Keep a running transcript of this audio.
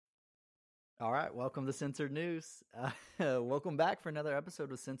All right, welcome to Censored News. Welcome back for another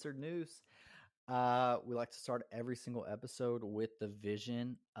episode of Censored News. We like to start every single episode with the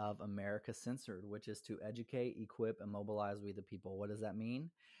vision of America Censored, which is to educate, equip, and mobilize we the people. What does that mean?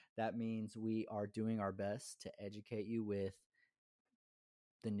 That means we are doing our best to educate you with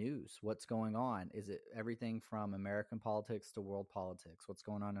the news. What's going on? Is it everything from American politics to world politics? What's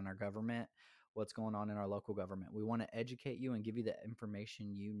going on in our government? What's going on in our local government? We want to educate you and give you the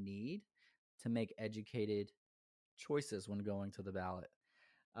information you need to make educated choices when going to the ballot.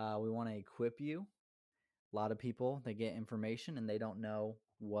 We want to equip you. A lot of people, they get information and they don't know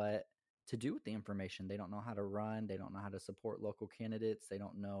what to do with the information. They don't know how to run. They don't know how to support local candidates. They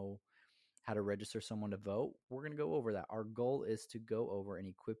don't know how to register someone to vote. We're going to go over that. Our goal is to go over and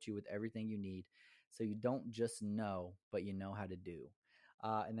equip you with everything you need so you don't just know, but you know how to do.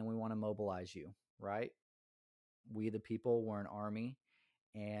 And then we want to mobilize you, right? We, the people, we're an army,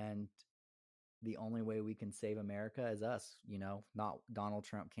 and the only way we can save America is us. Not Donald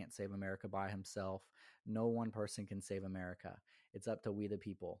Trump can't save America by himself. No one person can save America. It's up to we the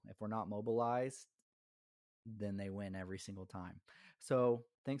people. If we're not mobilized, then they win every single time. So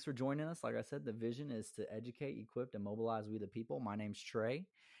thanks for joining us. Like I said, the vision is to educate, equip, and mobilize we the people. My name's Trey,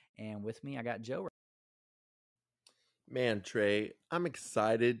 and with me I got Joe. Man, Trey, I'm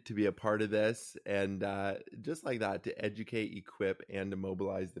excited to be a part of this and just like that, to educate, equip, and to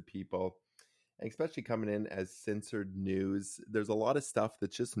mobilize the people. And especially coming in as censored news, there's a lot of stuff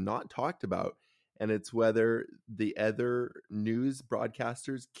that's just not talked about. And it's whether the other news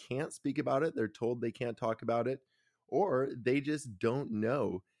broadcasters can't speak about it, they're told they can't talk about it, or they just don't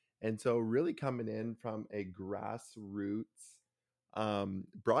know. And so, really coming in from a grassroots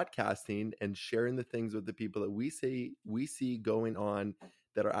broadcasting and sharing the things with the people that we see going on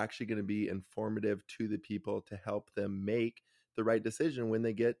that are actually going to be informative to the people to help them make the right decision when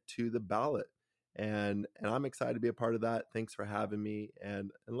they get to the ballot. And I'm excited to be a part of that. Thanks for having me, and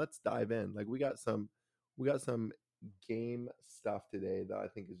let's dive in. Like we got some game stuff today that I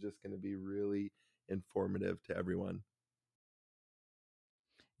think is just going to be really informative to everyone.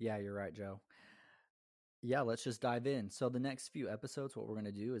 Yeah, you're right, Joe. Yeah, let's just dive in. So the next few episodes, what we're going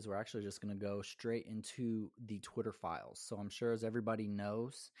to do is we're actually just going to go straight into the Twitter files. So I'm sure, as everybody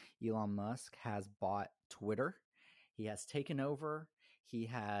knows, Elon Musk has bought Twitter. He has taken over. He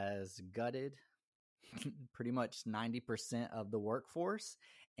has gutted pretty much 90% of the workforce.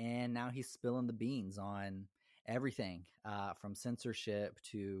 And now he's spilling the beans on everything, from censorship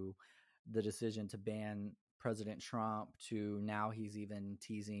to the decision to ban President Trump, to now he's even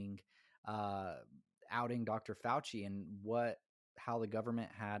teasing uh, outing Dr. Fauci and how the government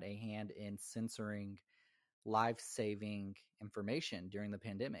had a hand in censoring life-saving information during the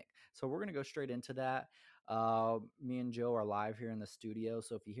pandemic. So we're going to go straight into that. Me and Joe are live here in the studio,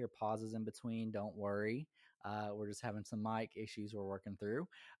 so if you hear pauses in between, don't worry. We're just having some mic issues we're working through.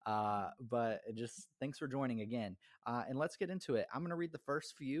 But just thanks for joining again. And let's get into it. I'm going to read the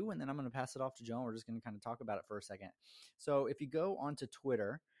first few, and then I'm going to pass it off to Joe, and we're just going to kind of talk about it for a second. So if you go onto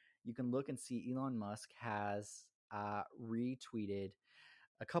Twitter, you can look and see Elon Musk has retweeted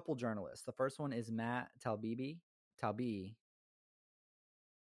a couple journalists. The first one is Matt Taibbi,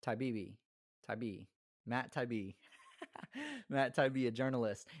 Matt Taibbi. Matt Taibbi, a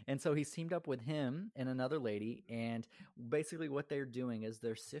journalist. And so he's teamed up with him and another lady. And basically, what they're doing is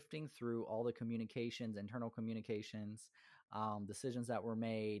they're sifting through all the communications, internal communications, decisions that were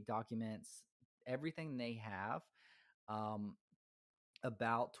made, documents, everything they have um,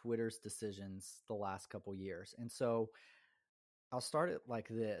 about Twitter's decisions the last couple years. And so I'll start it like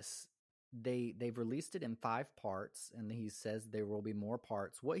this. They've released it in 5 parts, and he says there will be more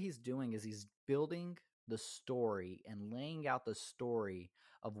parts. What he's doing is he's building the story and laying out the story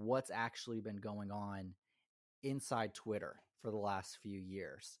of what's actually been going on inside Twitter for the last few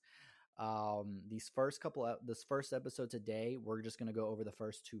years. This first episode today, we're just going to go over the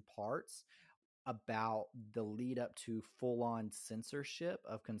first 2 parts about the lead up to full on censorship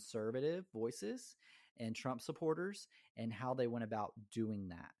of conservative voices and Trump supporters and how they went about doing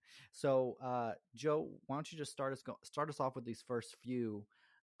that. So, Joe, why don't you just start us off with these first few,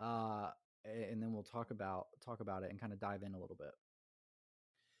 and then we'll talk about it and kind of dive in a little bit.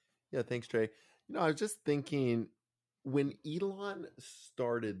 Yeah, thanks, Trey. I was just thinking when Elon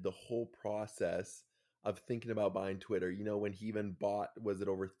started the whole process of thinking about buying Twitter, when he even bought, was it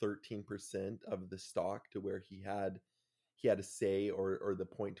over 13% of the stock, to where he had a say, or the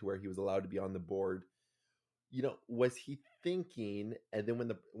point to where he was allowed to be on the board. Was he thinking, and then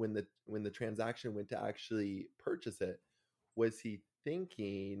when the transaction went to actually purchase it, was he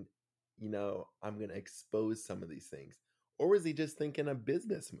thinking, I'm going to expose some of these things? Or was he just thinking a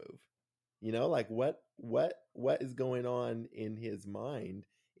business move? You know, like what is going on in his mind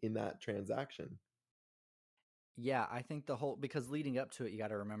in that transaction? Yeah, I think the whole, because leading up to it, you got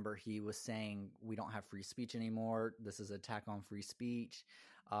to remember he was saying we don't have free speech anymore. This is an attack on free speech.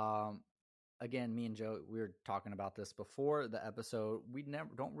 Um, Again, me and Joe, we were talking about this before the episode. We never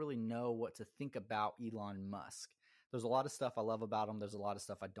don't really know what to think about Elon Musk. There's a lot of stuff I love about him. There's a lot of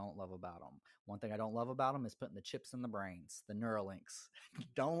stuff I don't love about him. One thing I don't love about him is putting the chips in the brains, the Neuralinks.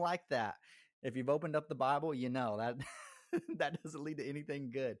 Don't like that. If you've opened up the Bible, you know that that doesn't lead to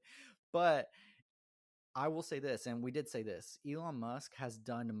anything good. But I will say this, and we did say this: Elon Musk has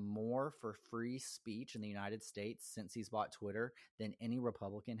done more for free speech in the United States since he's bought Twitter than any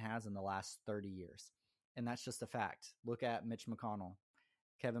Republican has in the last 30 years. And that's just a fact. Look at Mitch McConnell,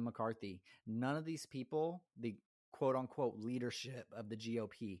 Kevin McCarthy. None of these people, the quote unquote leadership of the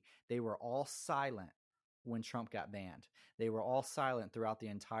GOP, they were all silent when Trump got banned. They were all silent throughout the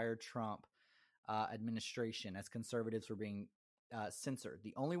entire Trump administration as conservatives were being censored.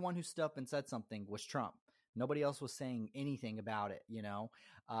 The only one who stood up and said something was Trump. Nobody else was saying anything about it, you know.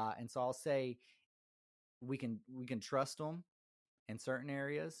 And so I'll say we can trust them in certain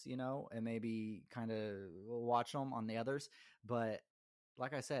areas, you know, and maybe kind of watch them on the others. But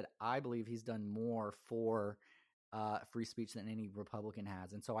like I said, I believe he's done more for free speech than any Republican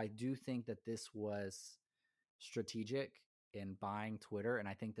has, and so I do think that this was strategic in buying Twitter, and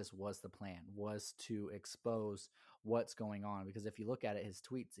I think this was the plan, was to expose what's going on. Because if you look at it, his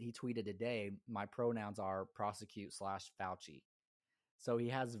tweets, he tweeted today, my pronouns are prosecute / Fauci. So he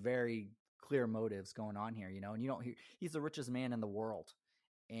has very clear motives going on here, you know, and you don't hear, he's the richest man in the world,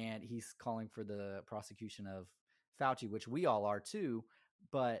 and he's calling for the prosecution of Fauci, which we all are too.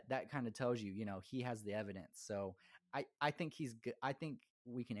 But that kind of tells you, you know, he has the evidence. So I think he's good. I think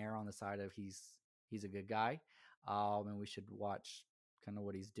we can err on the side of he's a good guy, and we should watch kind of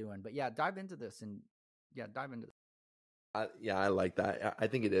what he's doing. But yeah, dive into this and yeah, dive into this. Yeah, I like that. I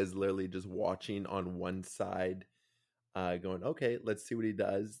think it is literally just watching on one side, going, okay, let's see what he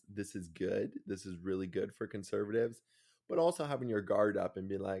does. This is good. This is really good for conservatives, but also having your guard up and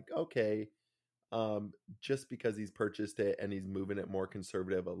being like, okay, just because he's purchased it and he's moving it more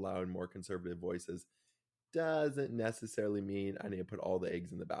conservative, allowing more conservative voices, doesn't necessarily mean I need to put all the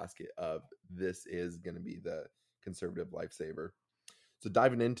eggs in the basket of this is going to be the conservative lifesaver. So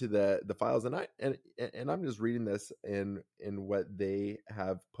diving into the files, and I'm just reading this in what they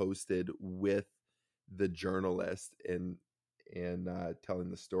have posted with the journalist in telling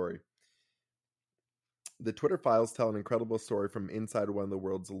the story. The Twitter files tell an incredible story from inside one of the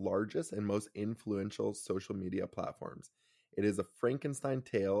world's largest and most influential social media platforms. It is a Frankenstein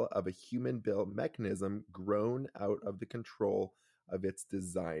tale of a human-built mechanism grown out of the control of its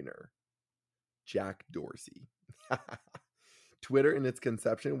designer, Jack Dorsey. Twitter, in its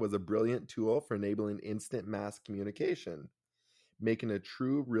conception, was a brilliant tool for enabling instant mass communication, making a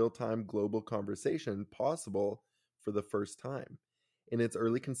true real-time global conversation possible for the first time. In its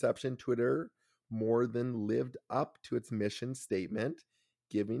early conception, Twitter more than lived up to its mission statement,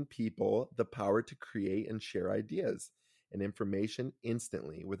 giving people the power to create and share ideas and information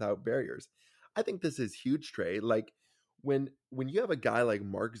instantly without barriers. I think this is huge, Trey. Like when you have a guy like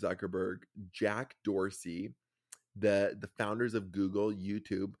Mark Zuckerberg, Jack Dorsey, the founders of Google,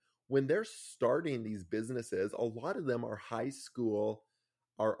 YouTube, when they're starting these businesses, a lot of them are high school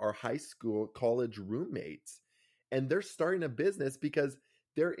college roommates, and they're starting a business because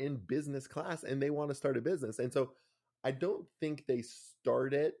they're in business class and they want to start a business. And so I don't think they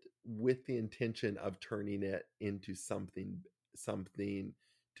start it with the intention of turning it into something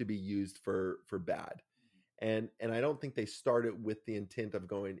to be used for bad. And I don't think they start it with the intent of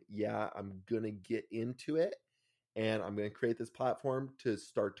going, yeah, I'm going to get into it and I'm going to create this platform to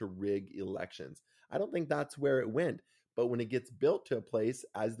start to rig elections. I don't think that's where it went. But when it gets built to a place,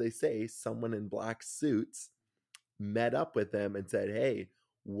 as they say, someone in black suits met up with them and said, hey,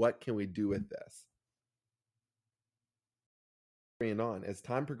 what can we do with this? And on. As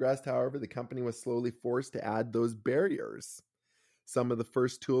time progressed, however, the company was slowly forced to add those barriers. Some of the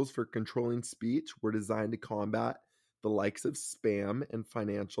first tools for controlling speech were designed to combat the likes of spam and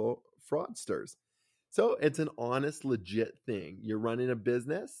financial fraudsters. So it's an honest, legit thing. You're running a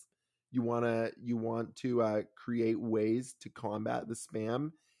business. You want to create ways to combat the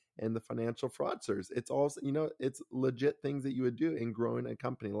spam and the financial fraudsters. It's also, it's legit things that you would do in growing a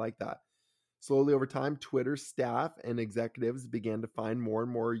company like that. Slowly over time, Twitter staff and executives began to find more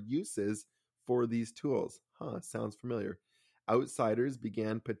and more uses for these tools. Sounds familiar. Outsiders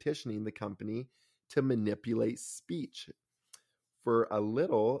began petitioning the company to manipulate speech for a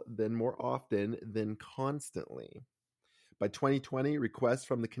little, then more often than constantly. by 2020, requests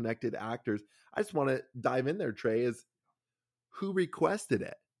from the connected actors. I just want to dive in there, Trey, is who requested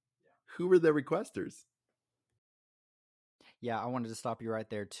it? Who were the requesters? Yeah, I wanted to stop you right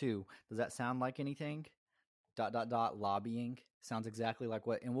there too. Does that sound like anything? Lobbying sounds exactly like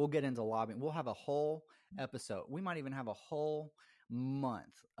what, and we'll get into lobbying. We'll have a whole episode. We might even have a whole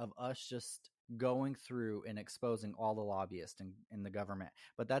month of us just going through and exposing all the lobbyists in the government.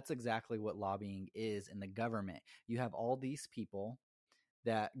 But that's exactly what lobbying is in the government. You have all these people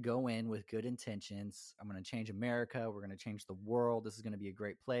that go in with good intentions. I'm going to change America. We're going to change the world. This is going to be a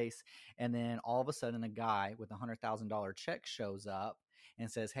great place. And then all of a sudden, a guy with $100,000 check shows up and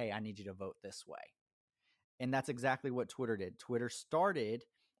says, "Hey, I need you to vote this way." And that's exactly what Twitter did. Twitter started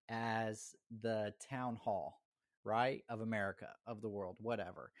as the town hall, right? Of America, of the world,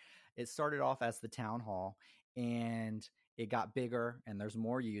 whatever. It started off as the town hall, and it got bigger and there's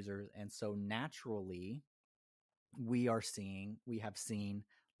more users. And so naturally, we have seen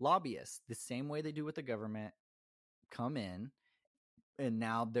lobbyists, the same way they do with the government, come in, and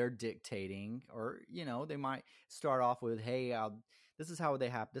now they're dictating, or they might start off with, "Hey, this is how they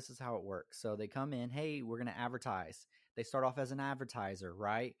have this is how it works." So they come in, "Hey, we're going to advertise." They start off as an advertiser,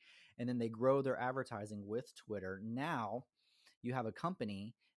 right? And then they grow their advertising with Twitter. Now you have a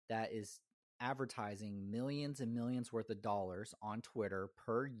company that is advertising millions and millions worth of dollars on Twitter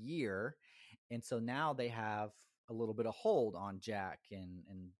per year. And so now they have a little bit of hold on Jack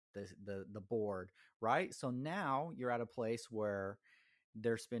and the board, right? So now you're at a place where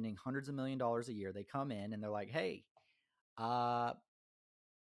they're spending hundreds of $1,000,000 a year. They come in and they're like, "Hey, I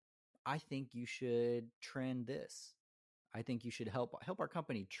think you should trend this. I think you should help our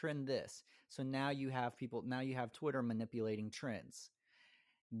company trend this." So now you have Twitter manipulating trends.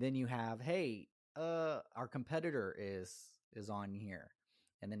 Then you have, "Hey, our competitor is on here."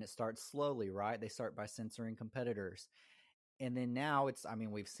 And then it starts slowly, right? They start by censoring competitors. And then now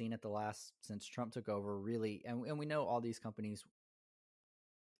we've seen it since Trump took over, really. And we know all these companies,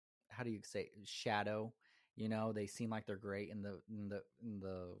 how do you say, shadow, they seem like they're great in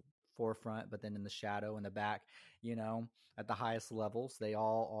the forefront, but then in the shadow, in the back, at the highest levels, they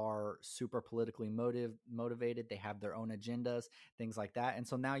all are super politically motivated. They have their own agendas, things like that. And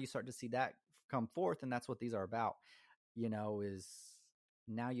so now you start to see that come forth, and that's what these are about, is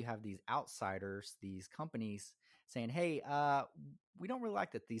now you have these outsiders, these companies saying, "Hey, we don't really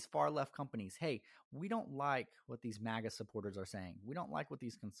like that. These far left companies, hey, we don't like what these MAGA supporters are saying. We don't like what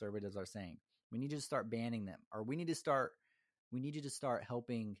these conservatives are saying. We need you to start banning them, or we need you to start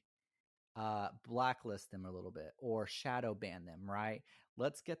helping blacklist them a little bit, or shadow ban them, right?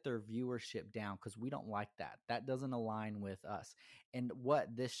 Let's get their viewership down because we don't like that. That doesn't align with us." And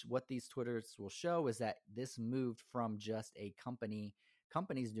what these Twitters will show is that this moved from just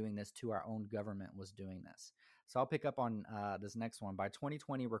companies doing this to our own government was doing this. So I'll pick up on this next one. By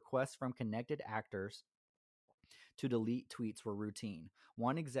 2020, requests from connected actors to delete tweets were routine.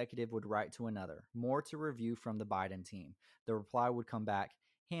 One executive would write to another, "More to review from the Biden team." The reply would come back,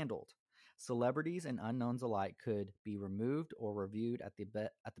 "Handled." Celebrities and unknowns alike could be removed or reviewed at the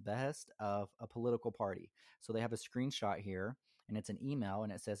behest of a political party. So they have a screenshot here, and it's an email,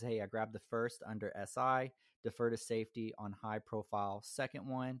 and it says, "Hey, I grabbed the first under SI, defer to safety on high profile. Second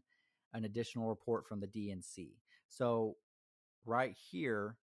one, an additional report from the DNC." So right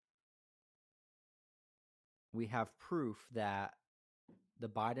here, we have proof that the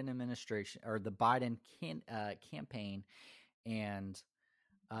Biden administration, or the Biden campaign, and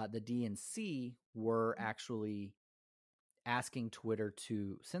the DNC were actually asking Twitter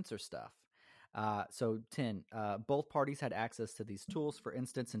to censor stuff. So 10, both parties had access to these tools. For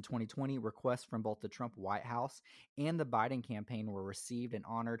instance, in 2020, requests from both the Trump White House and the Biden campaign were received and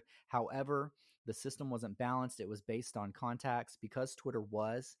honored. However, the system wasn't balanced. It was based on contacts. Because Twitter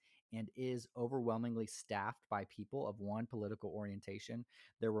was and is overwhelmingly staffed by people of one political orientation,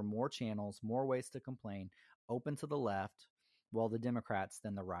 there were more channels, more ways to complain, open to the left, well, the Democrats,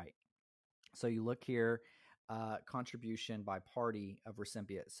 than the right. So you look here, contribution by party of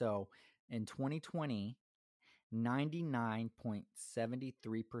recipient. So in 2020,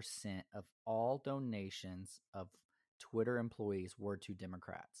 99.73% of all donations of Twitter employees were to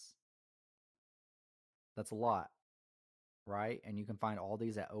Democrats. That's a lot, right? And you can find all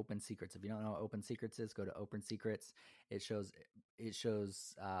these at Open Secrets. If you don't know what Open Secrets is, go to Open Secrets. It shows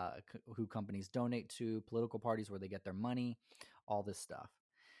who companies donate to, political parties, where they get their money, all this stuff.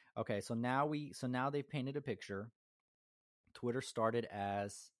 Okay, so now they've painted a picture. Twitter started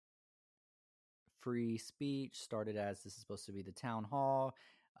as free speech, started as this is supposed to be the town hall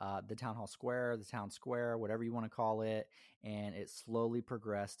square, the town square, whatever you want to call it, and it slowly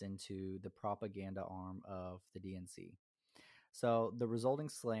progressed into the propaganda arm of the DNC. So the resulting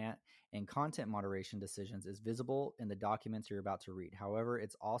slant in content moderation decisions is visible in the documents you're about to read. However,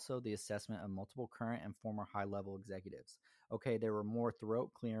 it's also the assessment of multiple current and former high-level executives. Okay, there were more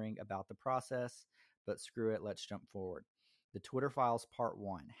throat clearing about the process, but screw it, let's jump forward. The Twitter Files Part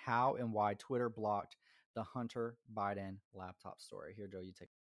 1, How and Why Twitter Blocked the Hunter Biden Laptop Story. Here, Joe, you take.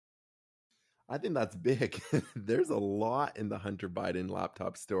 I think that's big. There's a lot in the Hunter Biden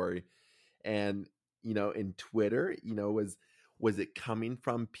laptop story. And, in Twitter, was it coming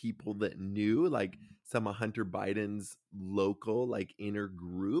from people that knew, like some of Hunter Biden's local, like inner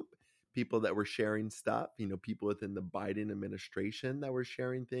group, people that were sharing stuff, people within the Biden administration that were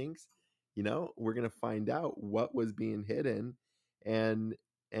sharing things? We're going to find out what was being hidden and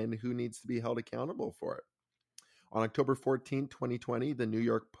who needs to be held accountable for it. On October 14, 2020, the New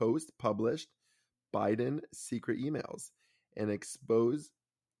York Post published Biden secret emails and an expose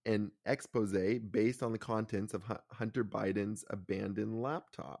based on the contents of Hunter Biden's abandoned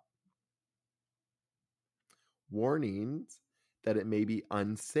laptop. Warnings that it may be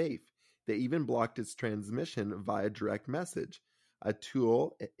unsafe. They even blocked its transmission via direct message, a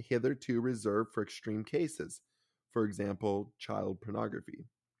tool hitherto reserved for extreme cases, for example, child pornography.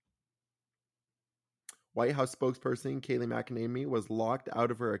 White House spokesperson Kayleigh McEnany was locked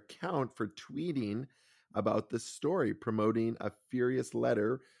out of her account for tweeting about the story, promoting a furious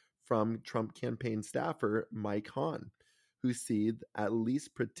letter from Trump campaign staffer Mike Hahn, who said at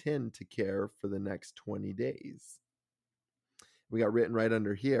least pretend to care for the next 20 days. We got written right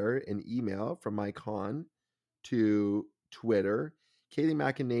under here an email from Mike Hahn to Twitter. Kayleigh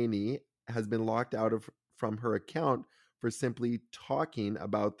McEnany has been locked out from her account for simply talking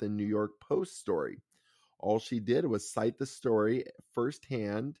about the New York Post story. All she did was cite the story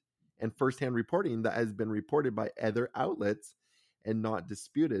firsthand reporting that has been reported by other outlets and not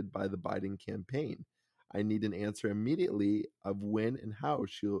disputed by the Biden campaign. I need an answer immediately of when and how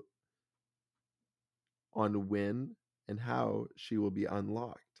she will be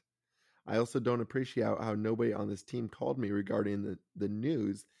unlocked. I also don't appreciate how nobody on this team called me regarding the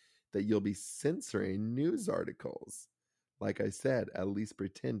news that you'll be censoring news articles. Like I said, at least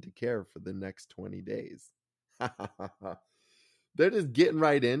pretend to care for the next 20 days. They're just getting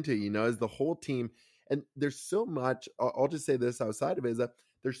right into, as the whole team. And there's so much, I'll just say this outside of it, is that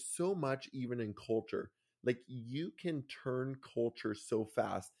there's so much even in culture. Like you can turn culture so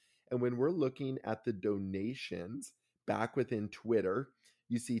fast. And when we're looking at the donations back within Twitter,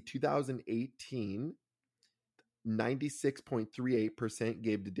 you see 2018, 96.38%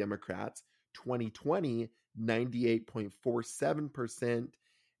 gave to Democrats, 2020, 98.47%,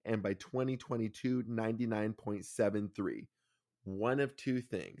 and by 2022, 99.73%. One of two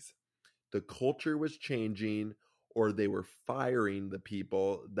things. The culture was changing, or they were firing the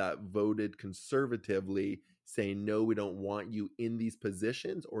people that voted conservatively, saying, no, we don't want you in these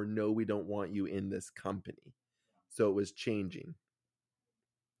positions, or no, we don't want you in this company. So it was changing.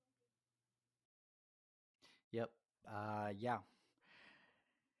 Yep. Yeah.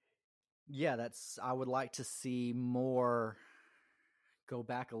 Yeah, I would like to see more, go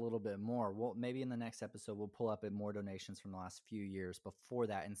back a little bit more. Well, maybe in the next episode, we'll pull up more donations from the last few years before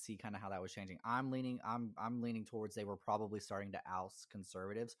that and see kind of how that was changing. I'm leaning towards they were probably starting to oust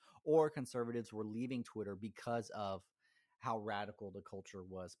conservatives, or conservatives were leaving Twitter because of how radical the culture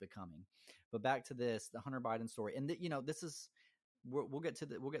was becoming. But back to the Hunter Biden story. And this is, we'll get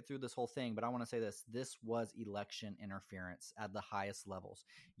through this whole thing, but I want to say this was election interference at the highest levels.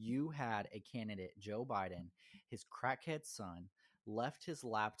 You had a candidate, Joe Biden, his crackhead son, left his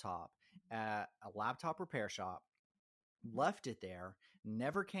laptop at a laptop repair shop, left it there,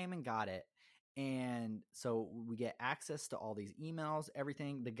 never came and got it. And so we get access to all these emails,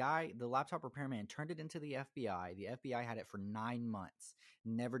 everything. The laptop repairman turned it into the FBI. The FBI had it for 9 months,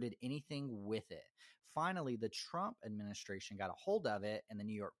 never did anything with it. Finally, the Trump administration got a hold of it, and the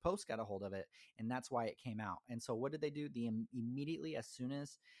New York Post got a hold of it, and that's why it came out. And so what did they do? Immediately, as soon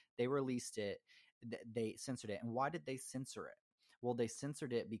as they released it, they censored it. And why did they censor it? Well, they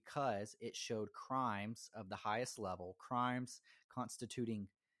censored it because it showed crimes of the highest level, crimes constituting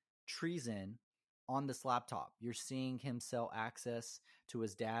treason on this laptop. You're seeing him sell access to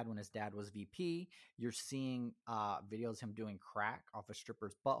his dad when his dad was VP. You're seeing videos of him doing crack off of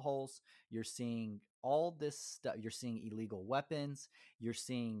strippers' buttholes. You're seeing all this stuff. You're seeing illegal weapons. You're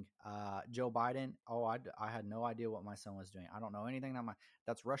seeing Joe Biden. Oh, I had no idea what my son was doing. I don't know anything.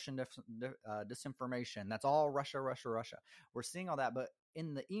 That's Russian disinformation. That's all Russia, Russia, Russia. We're seeing all that, but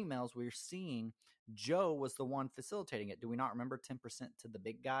in the emails, we're seeing Joe was the one facilitating it. Do we not remember 10% to the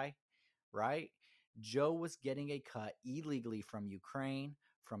big guy, right? Joe was getting a cut illegally from Ukraine,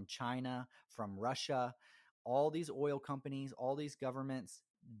 from China, from Russia, all these oil companies, all these governments,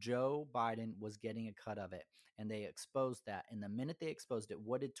 Joe Biden was getting a cut of it, and they exposed that. And the minute they exposed it,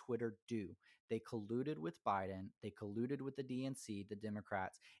 what did Twitter do? They colluded with Biden, they colluded with the DNC, the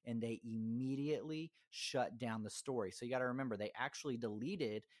Democrats, and they immediately shut down the story. So you got to remember, they actually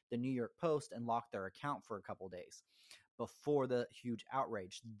deleted the New York Post and locked their account for a couple days before the huge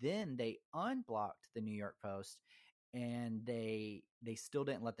outrage. Then they unblocked the New York Post, and they still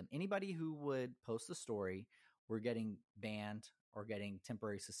didn't let them. Anybody who would post the story were getting banned or getting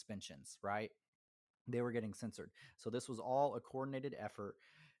temporary suspensions, right? They were getting censored. So this was all a coordinated effort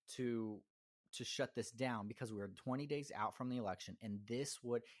to shut this down, because we were 20 days out from the election. And this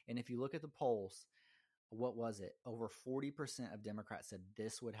would, and if you look at the polls, what was it? Over 40% of Democrats said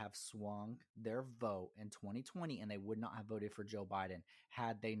this would have swung their vote in 2020, and they would not have voted for Joe Biden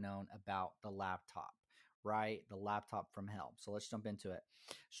had they known about the laptop, right? The laptop from hell. So let's jump into it.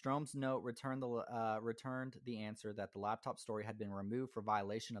 Strome's note returned the answer that the laptop story had been removed for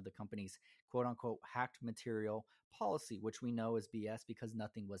violation of the company's quote unquote hacked material policy, which we know is BS because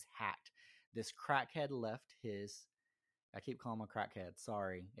nothing was hacked. This crackhead left his, I keep calling him a crackhead.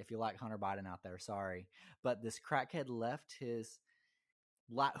 Sorry. If you like Hunter Biden out there, sorry. But this crackhead left his,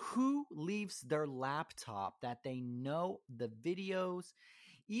 who leaves their laptop that they know the videos,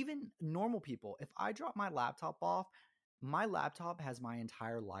 even normal people. If I drop my laptop off, my laptop has my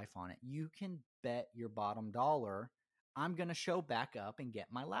entire life on it. You can bet your bottom dollar I'm going to show back up and get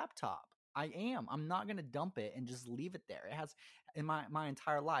my laptop. I am. I'm not going to dump it and just leave it there. It has in my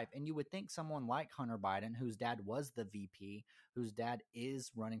entire life. And you would think someone like Hunter Biden, whose dad was the VP, whose dad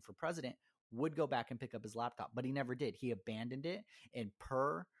is running for president, would go back and pick up his laptop, but he never did. He abandoned it, and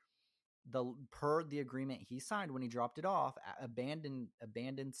per the agreement he signed when he dropped it off,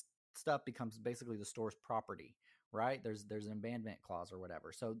 abandoned stuff becomes basically the store's property, right? There's an abandonment clause or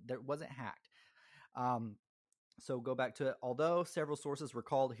whatever. So there wasn't hacked. So go back to it. Although several sources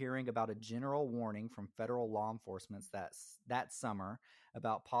recalled hearing about a general warning from federal law enforcement that summer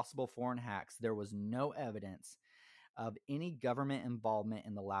about possible foreign hacks, there was no evidence of any government involvement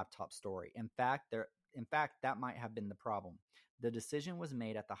in the laptop story. In fact, that might have been the problem. The decision was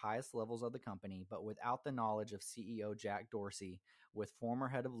made at the highest levels of the company, but without the knowledge of CEO Jack Dorsey, with former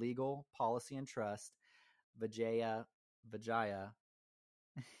head of legal, policy, and trust, Vijaya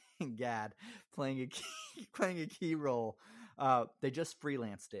Gad playing a key role. They just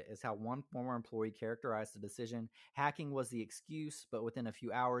freelanced it, is how one former employee characterized the decision. Hacking was the excuse, but within a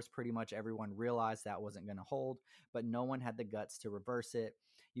few hours, pretty much everyone realized that wasn't going to hold, but no one had the guts to reverse it.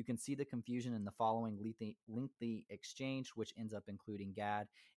 You can see the confusion in the following lengthy exchange, which ends up including Gad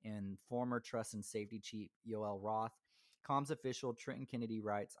and former Trust and Safety Chief Yoel Roth. Comms official Trenton Kennedy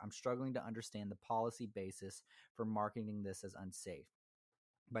writes, "I'm struggling to understand the policy basis for marketing this as unsafe.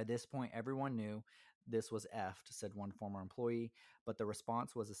 By this point, everyone knew this was effed," said one former employee, but the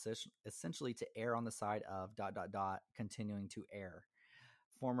response was essentially to err on the side of ... continuing to err.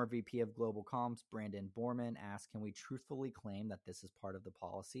 Former VP of Global Comms Brandon Borman asked, "Can we truthfully claim that this is part of the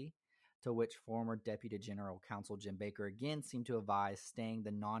policy?" To which former Deputy General Counsel Jim Baker again seemed to advise staying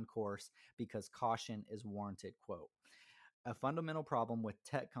the non-course because caution is warranted, quote. A fundamental problem with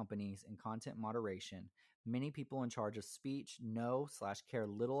tech companies and content moderation, many people in charge of speech know/care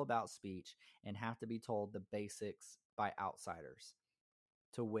little about speech and have to be told the basics by outsiders.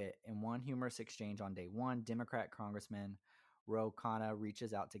 To wit, in one humorous exchange on day one, Democrat Congressman Ro Khanna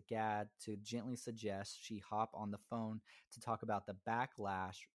reaches out to Gad to gently suggest she hop on the phone to talk about the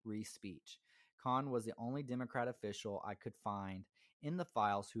backlash re-speech. Khan was the only Democrat official I could find in the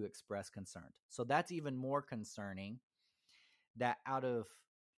files who expressed concern. So that's even more concerning, that out of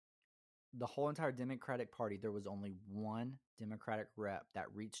the whole entire Democratic Party, there was only one Democratic rep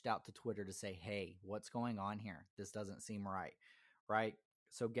that reached out to Twitter to say, "Hey, what's going on here? This doesn't seem right," right?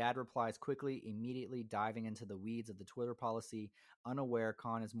 So Gad replies quickly, immediately diving into the weeds of the Twitter policy, unaware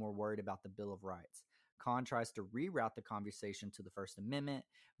Khan is more worried about the Bill of Rights. Khan tries to reroute the conversation to the First Amendment,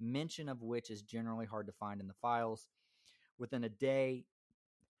 mention of which is generally hard to find in the files. Within a day,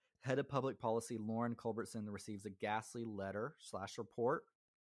 Head of Public Policy Lauren Culbertson receives a ghastly letter/report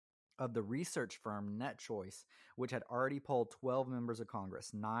of the research firm NetChoice, which had already polled 12 members of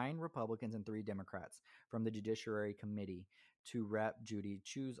Congress, 9 Republicans and 3 Democrats, from the Judiciary Committee to Rep. Judy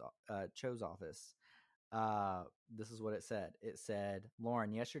Chu's office. This is what it said. It said,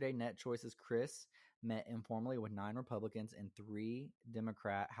 "Lauren, yesterday NetChoice's Chris met informally with 9 Republicans and 3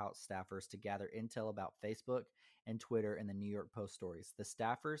 Democrat House staffers to gather intel about Facebook and Twitter and the New York Post stories. The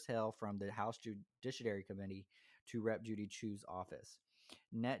staffers hail from the House Judiciary Committee to Rep. Judy Chu's office.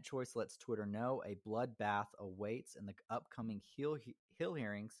 NetChoice lets Twitter know a bloodbath awaits in the upcoming Hill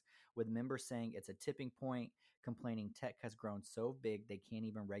hearings, with members saying it's a tipping point, complaining tech has grown so big they can't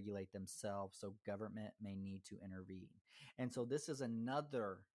even regulate themselves, so government may need to intervene. And so this is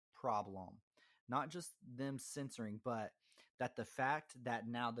another problem, not just them censoring, but that the fact that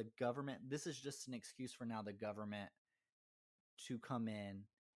now the government, this is just an excuse for now the government to come in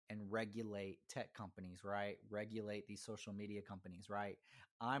and regulate tech companies, right? Regulate these social media companies, right?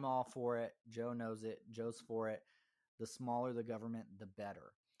 I'm all for it. Joe knows it. Joe's for it. The smaller the government, the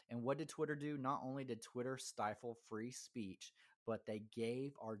better. And what did Twitter do? Not only did Twitter stifle free speech, but they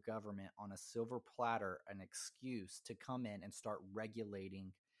gave our government on a silver platter an excuse to come in and start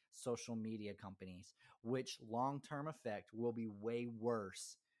regulating social media companies, which long-term effect will be way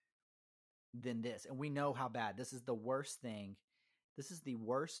worse than this. And we know how bad. This is the worst thing. This is the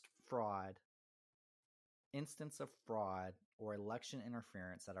worst instance of fraud or election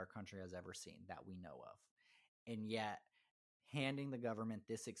interference that our country has ever seen that we know of. And yet, handing the government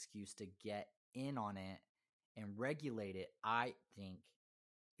this excuse to get in on it and regulate it, I think,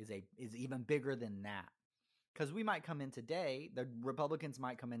 is even bigger than that. Because we might come in today, the Republicans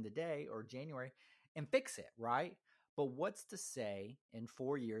might come in today or January and fix it, right? But what's to say in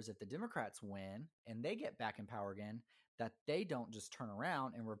 4 years if the Democrats win and they get back in power again, that they don't just turn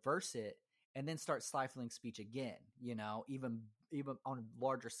around and reverse it and then start stifling speech again, even on a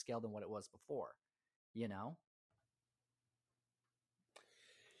larger scale than what it was before,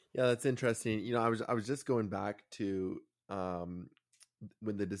 Yeah, that's interesting. I was just going back to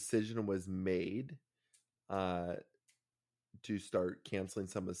when the decision was made uh, to start canceling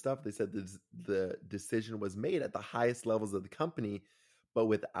some of the stuff. They said the decision was made at the highest levels of the company, but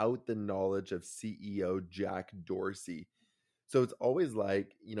without the knowledge of CEO Jack Dorsey. So it's always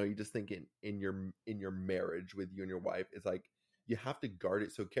like, you just think in your marriage with you and your wife, it's like you have to guard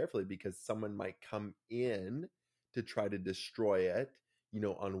it so carefully because someone might come in to try to destroy it,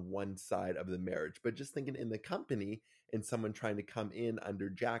 on one side of the marriage. But just thinking in the company and someone trying to come in under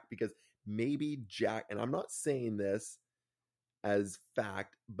Jack, because maybe Jack, and I'm not saying this as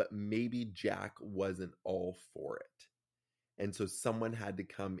fact, but maybe Jack wasn't all for it. And so someone had to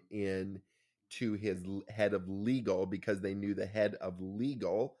come in to his head of legal because they knew the head of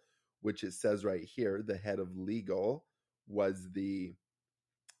legal, which it says right here, the head of legal was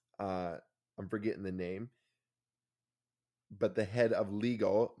I'm forgetting the name, but the head of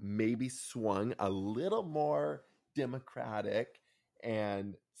legal maybe swung a little more democratic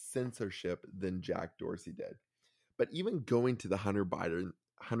and censorship than Jack Dorsey did. But even going to the Hunter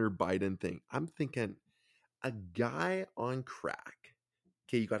Biden thing, I'm thinking a guy on crack.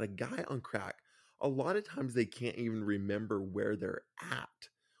 Okay, you got a guy on crack. A lot of times they can't even remember where they're at,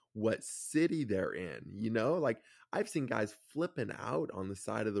 what city they're in. Like I've seen guys flipping out on the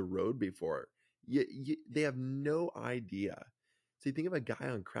side of the road before. They have no idea. So you think of a guy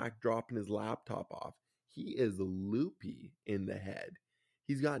on crack dropping his laptop off. He is loopy in the head.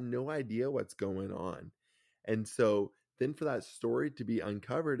 He's got no idea what's going on. And so then for that story to be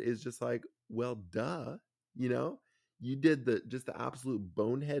uncovered is just like, well, duh, you did the absolute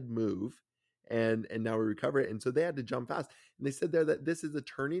bonehead move and now we recover it. And so they had to jump fast. And they said there that this is a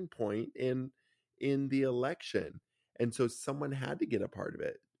turning point in the election. And so someone had to get a part of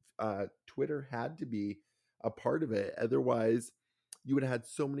it. Twitter had to be a part of it. Otherwise, you would have had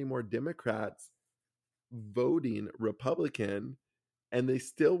so many more Democrats voting Republican, and they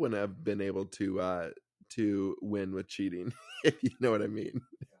still wouldn't have been able to win with cheating, if you know what I mean.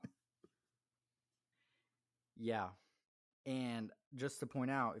 Yeah. And just to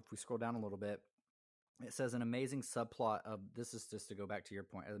point out, if we scroll down a little bit, it says an amazing subplot of this is just to go back to your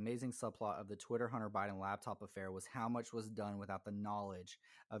point. An amazing subplot of the Twitter Hunter Biden laptop affair was how much was done without the knowledge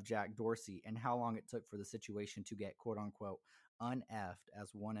of Jack Dorsey and how long it took for the situation to get quote unquote uneffed, as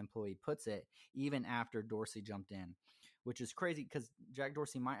one employee puts it, even after Dorsey jumped in, which is crazy because Jack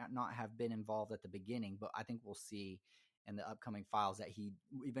Dorsey might not have been involved at the beginning, but I think we'll see in the upcoming files that he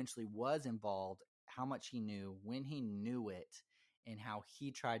eventually was involved, how much he knew, when he knew it, and how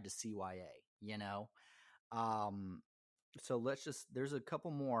he tried to CYA, so there's a couple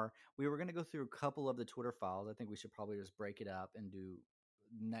more. We were going to go through a couple of the Twitter files. I think we should probably just break it up and do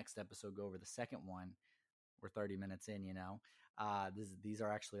next episode, go over the second one. We're 30 minutes in, these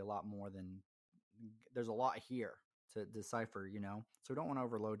are actually a lot more than, there's a lot here to decipher, so we don't want to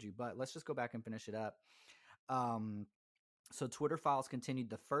overload you, but let's just go back and finish it up. So Twitter files continued.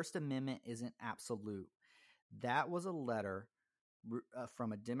 The First Amendment isn't absolute. That was a letter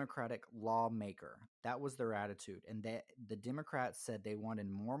from a Democratic lawmaker. That was their attitude. And the Democrats said they wanted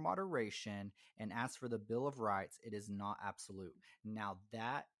more moderation and asked for the Bill of Rights. It is not absolute. Now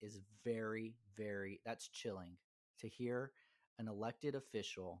that is very, very, that's chilling to hear an elected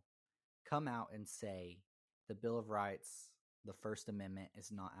official come out and say the Bill of Rights, the First Amendment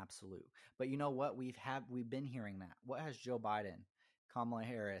is not absolute. But you know what? We've been hearing that. What has Joe Biden, Kamala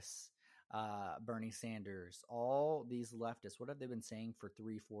Harris, Bernie Sanders, all these leftists, what have they been saying for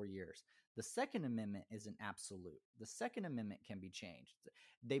 3-4 years? The Second Amendment isn't absolute. The Second Amendment can be changed.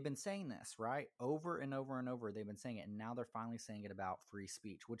 They've been saying this, right? Over and over and over. They've been saying it. And now they're finally saying it about free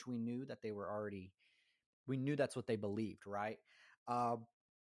speech, which we knew that they were already, we knew that's what they believed, right?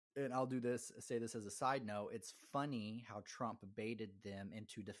 And I'll say this as a side note. It's funny how Trump baited them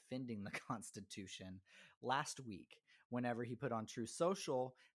into defending the Constitution last week whenever he put on Truth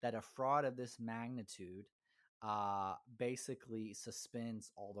Social that a fraud of this magnitude basically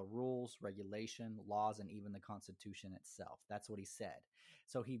suspends all the rules, regulation, laws, and even the Constitution itself. That's what he said.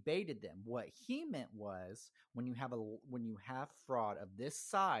 So he baited them. What he meant was when you have fraud of this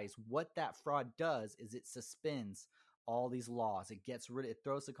size, what that fraud does is it suspends all these laws. It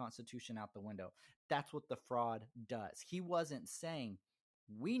throws the Constitution out the window. That's what the fraud does. He wasn't saying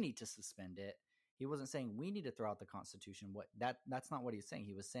we need to suspend it. He wasn't saying we need to throw out the Constitution. That's not what he was saying.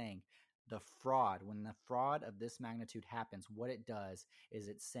 He was saying the fraud, when the fraud of this magnitude happens, what it does is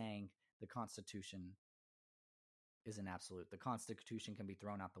it's saying the Constitution isn't absolute. The Constitution can be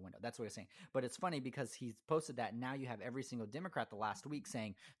thrown out the window. That's what he's saying. But it's funny because he's posted that. Now you have every single Democrat the last week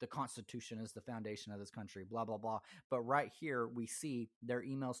saying the Constitution is the foundation of this country, blah, blah, blah. But right here, we see their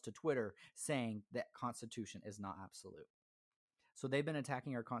emails to Twitter saying that Constitution is not absolute. So they've been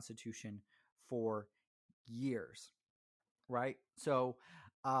attacking our Constitution for years, right? So,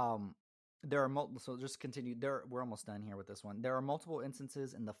 there are multiple. So just continue. We're almost done here with this one. There are multiple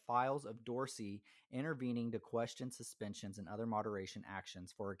instances in the files of Dorsey intervening to question suspensions and other moderation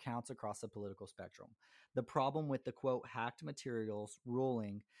actions for accounts across the political spectrum. The problem with the quote hacked materials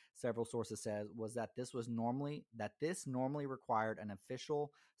ruling, several sources said, was that this normally required an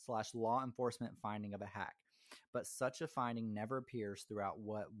official/law enforcement finding of a hack. But such a finding never appears throughout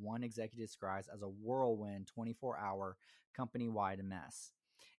what one executive describes as a whirlwind 24-hour company-wide mess.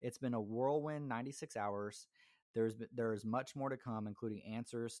 It's been a whirlwind 96 hours. There is much more to come, including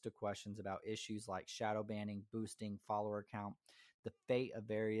answers to questions about issues like shadow banning, boosting, follower count, the fate of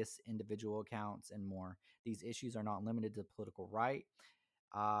various individual accounts, and more. These issues are not limited to the political right.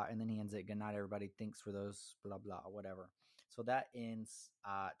 And then he ends it, good night, everybody. Thanks for those, blah, blah, whatever. So that ends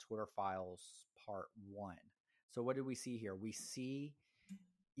Twitter Files Part 1. So what did we see here? We see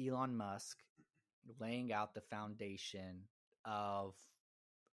Elon Musk laying out the foundation of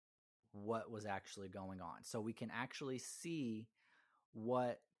what was actually going on. So we can actually see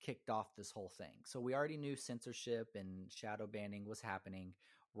what kicked off this whole thing. So we already knew censorship and shadow banning was happening,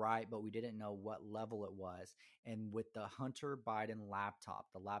 right? But we didn't know what level it was. And with the Hunter Biden laptop,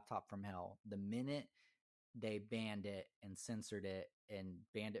 the laptop from hell, the minute they banned it and censored it and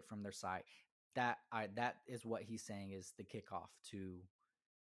banned it from their site, that is what he's saying is the kickoff to,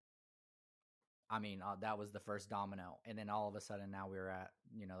 that was the first domino. And then all of a sudden now we're at,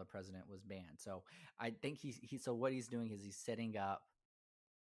 the president was banned. So I think so what he's doing is he's setting up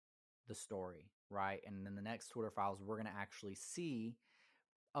the story, right? And then the next Twitter Files, we're going to actually see,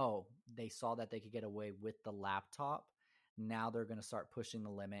 they saw that they could get away with the laptop. Now they're going to start pushing the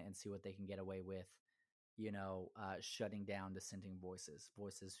limit and see what they can get away with, shutting down dissenting voices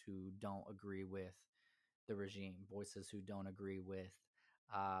who don't agree with the regime, voices who don't agree with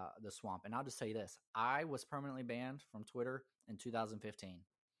the swamp. And I'll just tell you this, I was permanently banned from Twitter in 2015.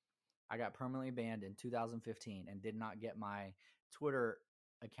 I got permanently banned in 2015 and did not get my Twitter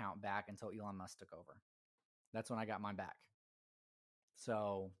account back until Elon Musk took over. That's when I got mine back.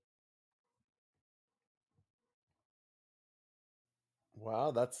 So.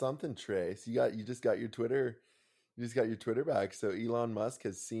 Wow, that's something, Trace. You just got your Twitter back. So Elon Musk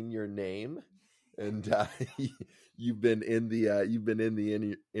has seen your name, and you've been in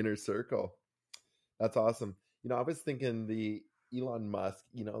the inner circle. That's awesome. I was thinking the Elon Musk,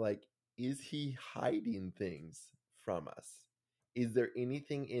 is he hiding things from us? Is there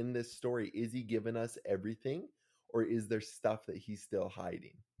anything in this story? Is he giving us everything, or is there stuff that he's still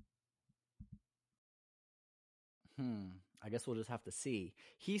hiding? I guess we'll just have to see.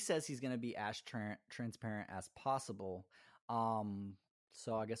 He says he's going to be as transparent as possible.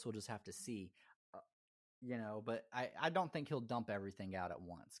 So I guess we'll just have to see. But I don't think he'll dump everything out at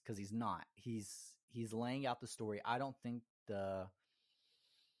once, because he's not. He's laying out the story. I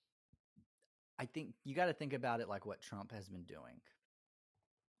think you got to think about it like what Trump has been doing,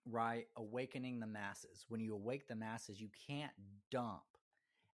 right? Awakening the masses. When you awake the masses, you can't dump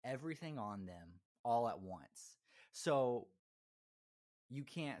everything on them all at once. So you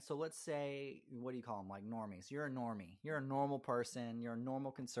can't. So let's say, what do you call them? Like normies. You're a normie. You're a normal person. You're a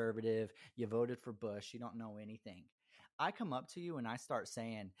normal conservative. You voted for Bush. You don't know anything. I come up to you and I start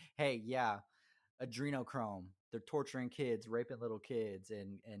saying, hey, yeah, adrenochrome. They're torturing kids, raping little kids,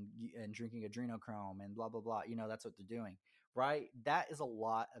 and drinking adrenochrome and blah blah blah. That's what they're doing, right? That is a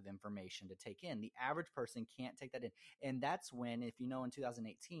lot of information to take in. The average person can't take that in, and that's when, if in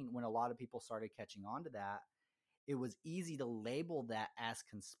 2018, when a lot of people started catching on to that, it was easy to label that as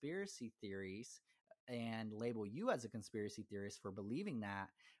conspiracy theories and label you as a conspiracy theorist for believing that,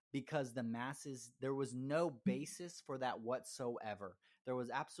 because the masses, there was no basis for that whatsoever. There was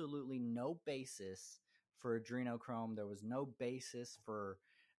absolutely no basis for adrenochrome. There was no basis for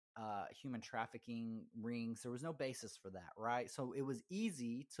human trafficking rings. There was no basis for that, right? So it was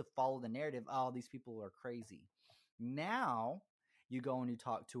easy to follow the narrative. Oh, these people are crazy. Now you go and you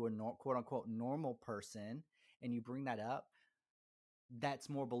talk to a quote unquote normal person and you bring that up, that's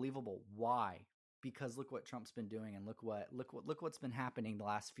more believable. Why? Because look what Trump's been doing, and look what's been happening the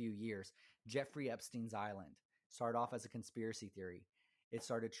last few years. Jeffrey Epstein's island started off as a conspiracy theory. It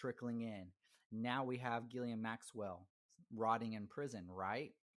started trickling in. Now we have Ghislaine Maxwell rotting in prison,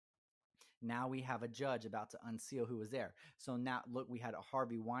 right? Now we have a judge about to unseal who was there. So now look, we had a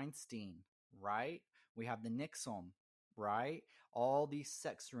Harvey Weinstein, right? We have the Nixon, right? All these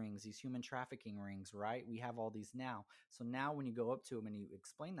sex rings, these human trafficking rings, right? We have all these now. So now when you go up to them and you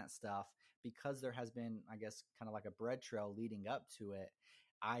explain that stuff, because there has been, I guess, kind of like a bread trail leading up to it,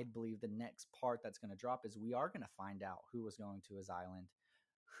 I believe the next part that's going to drop is we are going to find out who was going to his island,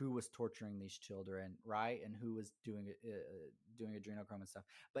 who was torturing these children, right? And who was doing adrenochrome and stuff.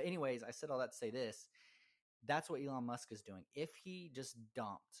 But anyways, I said all that to say this. That's what Elon Musk is doing. If he just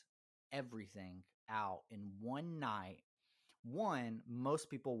dumped everything out in one night,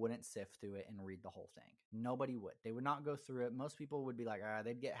 most people wouldn't sift through it and read the whole thing. Nobody would. They would not go through it. Most people would be like,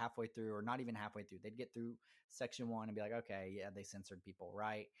 they'd get halfway through, or not even halfway through. They'd get through section 1 and be like, okay, yeah, they censored people,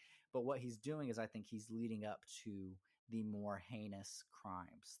 right? But what he's doing is, I think he's leading up to the more heinous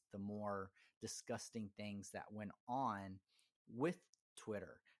crimes, the more disgusting things that went on with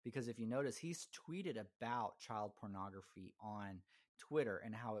Twitter. Because if you notice, he's tweeted about child pornography on Twitter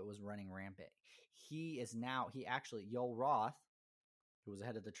and how it was running rampant. Yoel Roth, who was the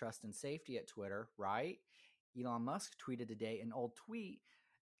head of the trust and safety at Twitter, right? Elon Musk tweeted today an old tweet,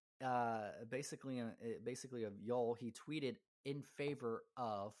 basically of Yoel. He tweeted in favor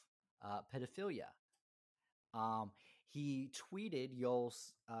of pedophilia. He tweeted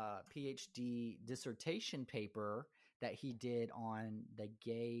Yoel's PhD dissertation paper that he did on the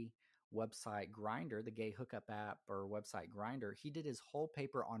gay website Grindr, the gay hookup app or website Grindr. He did his whole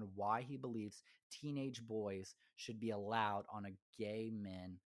paper on why he believes teenage boys should be allowed on a gay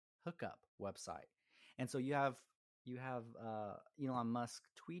men hookup website. And so you have Elon Musk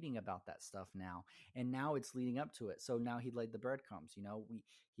tweeting about that stuff now, and now it's leading up to it. So now he laid the breadcrumbs.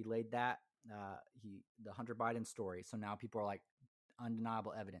 He laid that the Hunter Biden story. So now people are like,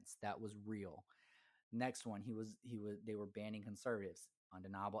 undeniable evidence that was real. Next one, they were banning conservatives.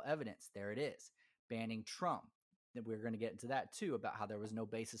 Undeniable evidence. There it is. Banning Trump. We're going to get into that too, about how there was no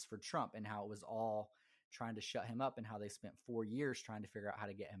basis for Trump and how it was all trying to shut him up and how they spent 4 years trying to figure out how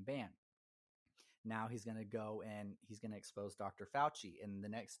to get him banned. Now he's going to go and he's going to expose Dr. Fauci, and the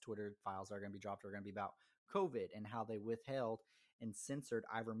next Twitter files are going to be dropped are going to be about COVID and how they withheld and censored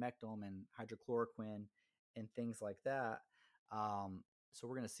ivermectin and hydrochloroquine and things like that. So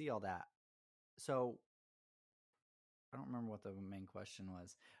we're going to see all that. So I don't remember what the main question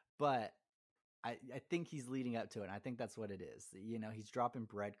was, but I think he's leading up to it. And I think that's what it is. He's dropping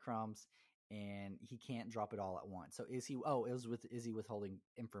breadcrumbs and he can't drop it all at once. So is he withholding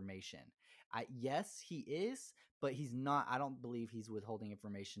information? Yes, he is, but he's not. I don't believe he's withholding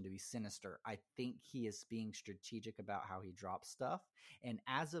information to be sinister. I think he is being strategic about how he drops stuff. And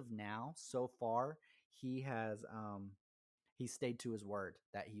as of now, so far, he has, he stayed to his word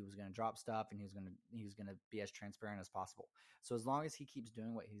that he was going to drop stuff and he was going to be as transparent as possible. So as long as he keeps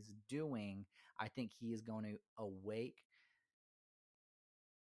doing what he's doing, I think he is going to awake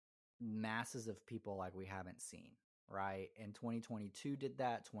masses of people like we haven't seen, right? And 2022 did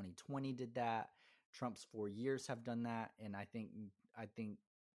that. 2020 did that. Trump's 4 years have done that. And I think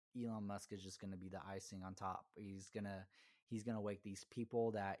Elon Musk is just going to be the icing on top. He's going to wake these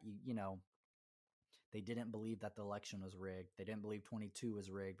people that, they didn't believe that the election was rigged. They didn't believe 22 was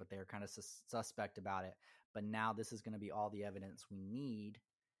rigged, but they were kind of suspect about it. But now this is going to be all the evidence we need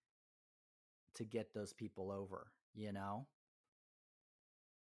to get those people over,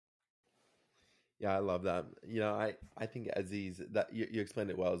 Yeah, I love that. I think Aziz, that you explained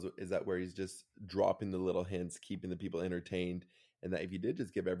it well, is that where he's just dropping the little hints, keeping the people entertained, and that if you did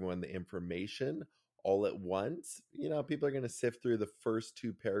just give everyone the information all at once, people are going to sift through the first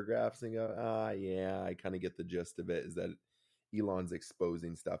two paragraphs and go, yeah, I kind of get the gist of it, is that Elon's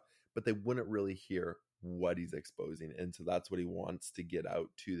exposing stuff, but they wouldn't really hear what he's exposing. And so that's what he wants to get out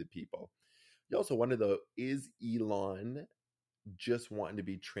to the people. You also wonder, though, is Elon just wanting to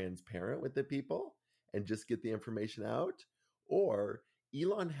be transparent with the people and just get the information out? Or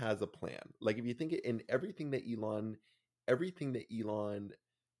Elon has a plan. Like, if you think in everything that Elon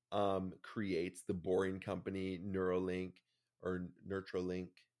creates, the Boring Company, Neuralink or Nurtralink,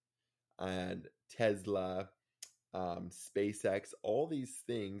 and Tesla, SpaceX, all these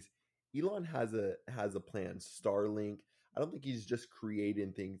things, Elon has a plan. Starlink. I don't think he's just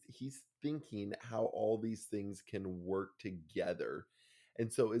creating things. He's thinking how all these things can work together.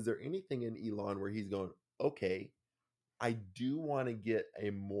 And so, is there anything in Elon where he's going, okay, I do want to get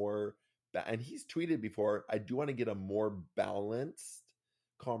a more, and he's tweeted before, I do want to get a more balanced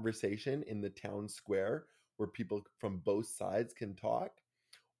conversation in the town square where people from both sides can talk?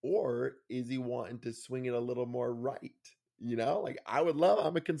 Or is he wanting to swing it a little more right? Like,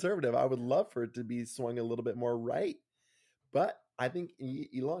 I'm a conservative. I would love for it to be swung a little bit more right. But I think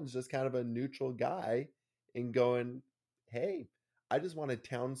Elon's just kind of a neutral guy in going, hey, I just want a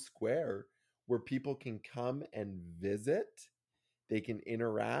town square where people can come and visit. They can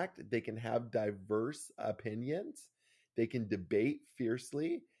interact. They can have diverse opinions. They can debate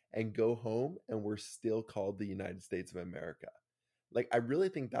fiercely and go home, and we're still called the United States of America. Like, I really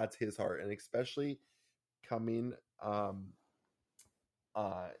think that's his heart, and especially coming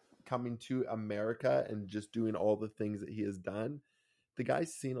coming to America and just doing all the things that he has done. The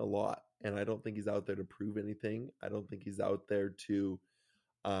guy's seen a lot, and I don't think he's out there to prove anything. I don't think he's out there to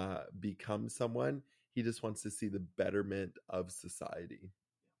become someone. He just wants to see the betterment of society.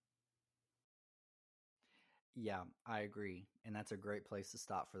 Yeah, I agree. And that's a great place to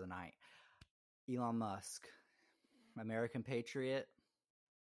stop for the night. Elon Musk, American patriot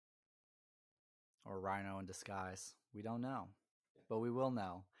or rhino in disguise? We don't know, but we will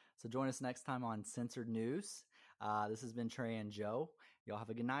know. So join us next time on Censored News. This has been Trey and Joe. Y'all have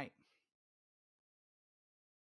a good night.